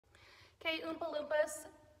Okay, Oompa Loompas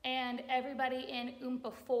and everybody in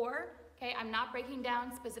Oompa 4. Okay, I'm not breaking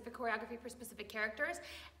down specific choreography for specific characters.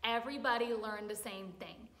 Everybody learned the same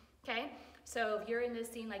thing. Okay, so if you're in this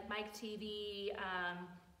scene like Mike TV,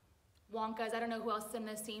 Wonka's, I don't know who else is in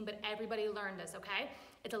this scene, but everybody learned this, okay?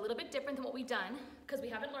 It's a little bit different than what we've done because we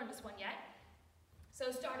haven't learned this one yet.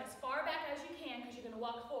 So start as far back as you can because you're gonna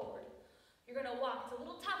walk forward. You're gonna walk, it's a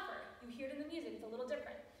little tougher. You hear it in the music, it's a little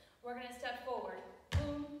different. We're gonna step forward.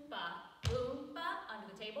 Oompa, Oompa,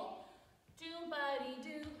 under the table.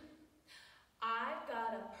 Doom-ba-dee-doo. I've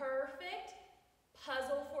got a perfect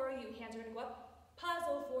puzzle for you. Hands are gonna go up.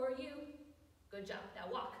 Puzzle for you. Good job.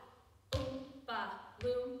 Now walk. Oompa,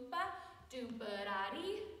 Loompa,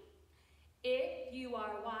 doom-ba-da-dee. If you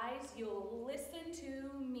are wise, you'll listen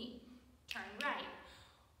to me. Turn right.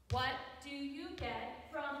 What do you get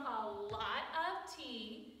from a lot of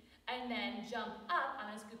T and then jump up? I'm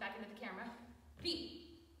gonna scoot back into the camera.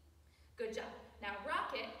 B. Good job. Now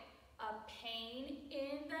rock it. A pain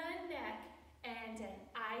in the neck and an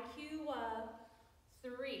IQ of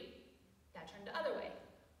 3. Now turn the other way.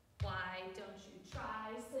 Why don't you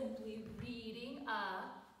try simply reading a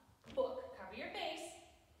book? Cover your face.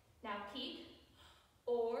 Now peek.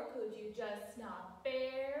 Or could you just not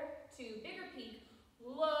bear to bigger peek?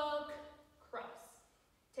 Look cross.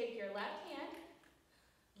 Take your left hand.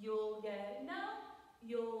 You'll get no.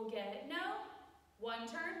 You'll get no. One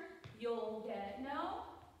turn. You'll get no.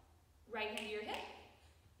 Right hand to your hip.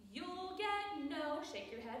 You'll get no.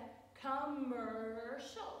 Shake your head.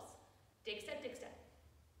 Commercials. Dig step, dig step.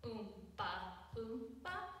 Oompa,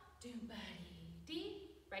 Oompa, doom-ba-dee-dee.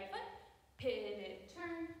 Right foot. Pivot,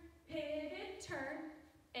 turn,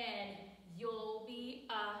 and you'll be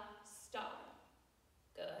a star.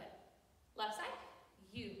 Good. Left side.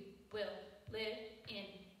 You will live in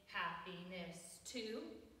happiness too.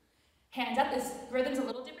 Hands up. This rhythm's a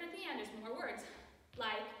little different at the end. There's more words.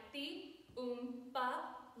 Like the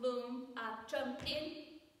Oompa Loom, jump in,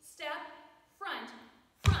 step, front,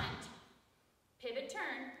 front. Pivot,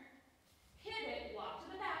 turn. Pivot, walk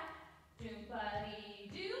to the back.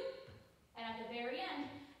 Doom-ba-dee-doo. And at the very end,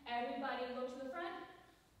 everybody look to the front.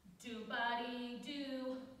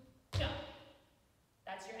 Doom-ba-dee-doo. Jump.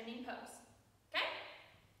 That's your ending pose. Okay?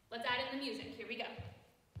 Let's add in the music. Here we go.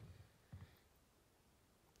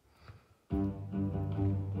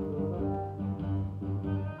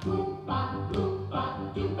 Oompa,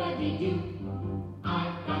 Oompa, doom-ba-dee-doo.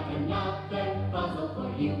 I've got another puzzle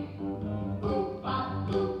for you. Oompa,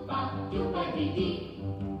 Oompa, doom-ba-dee-dee.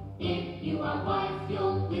 If you are wise,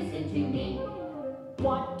 you'll listen to me.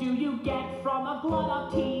 What do you get from a glut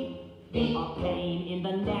of tea? B. A pain in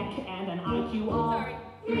the neck and an IQ of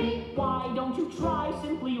 3. Why don't you try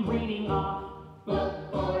simply reading a book,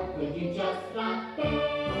 or could you just not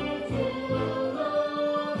bear